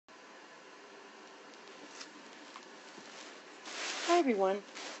everyone,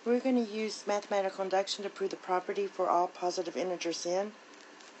 we're going to use mathematical induction to prove the property for all positive integers n.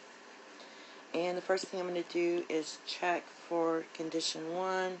 And the first thing I'm going to do is check for condition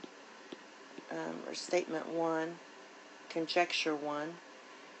 1, or statement 1, conjecture 1,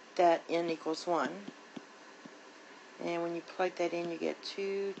 that n equals 1. And when you plug that in, you get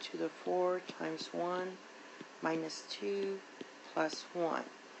 2 to the 4 times 1 minus 2 plus 1.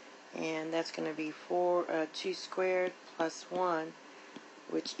 And that's going to be 2 squared plus 1,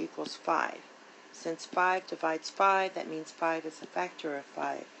 which equals 5. Since 5 divides 5, that means 5 is a factor of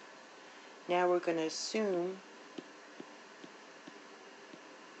 5. Now we're going to assume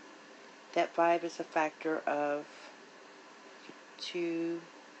that 5 is a factor of 2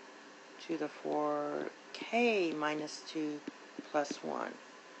 to the 4k minus 2 plus 1.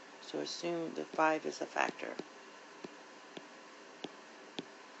 So assume that 5 is a factor.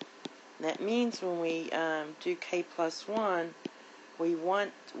 That means when we do k plus 1, we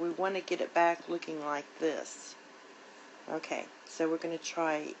want to get it back looking like this. Okay, so we're going to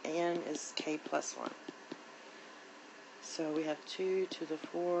try n is k plus 1. So we have 2 to the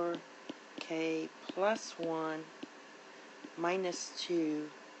 4k plus 1 minus 2.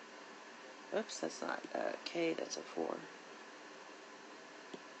 Oops, that's not k, that's a 4.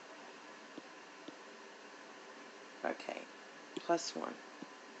 Okay, plus 1.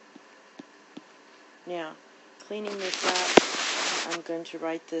 Now, cleaning this up, I'm going to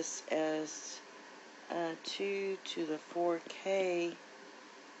write this as 2 to the 4k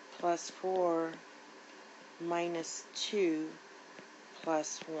plus 4 minus 2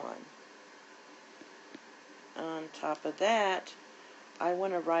 plus 1. On top of that, I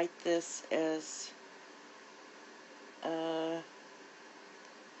want to write this as, I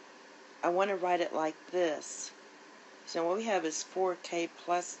want to write it like this. So what we have is 4k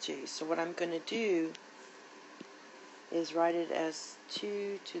plus 2. So what I'm going to do is write it as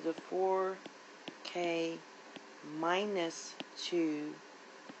 2 to the 4k minus 2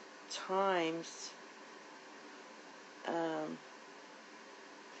 times 4,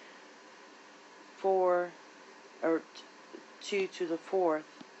 or 2 to the 4th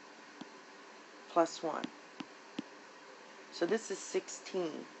plus 1. So this is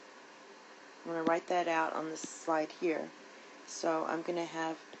 16. I'm going to write that out on this slide here. So I'm going to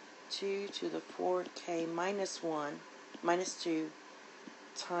have 2 to the 4k minus 1, minus 2,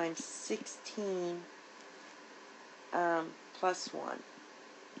 times 16 plus 1.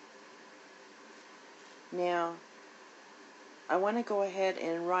 Now, I want to go ahead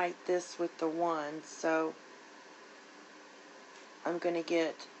and write this with the 1, so I'm going to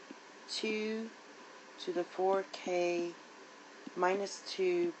get 2 to the 4k minus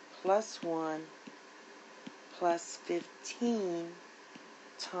 2 plus 1 plus 15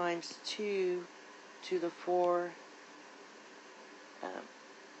 times 2 to the 4,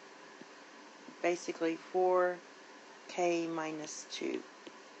 basically 4k minus 2.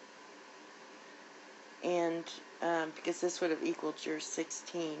 And because this would have equaled your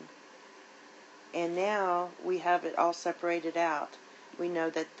 16. And now we have it all separated out. We know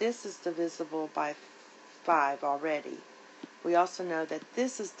that this is divisible by 5 already. We also know that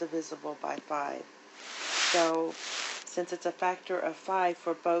this is divisible by 5. So since it's a factor of 5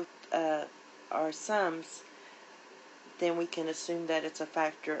 for both our sums, then we can assume that it's a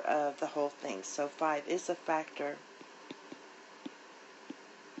factor of the whole thing. So 5 is a factor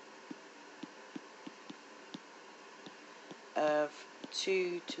of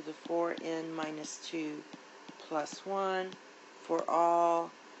 2 to the 4n minus 2 plus 1 for all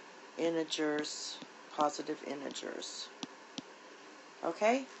integers, positive integers.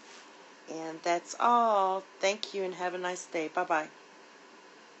 Okay? And that's all. Thank you and have a nice day. Bye-bye.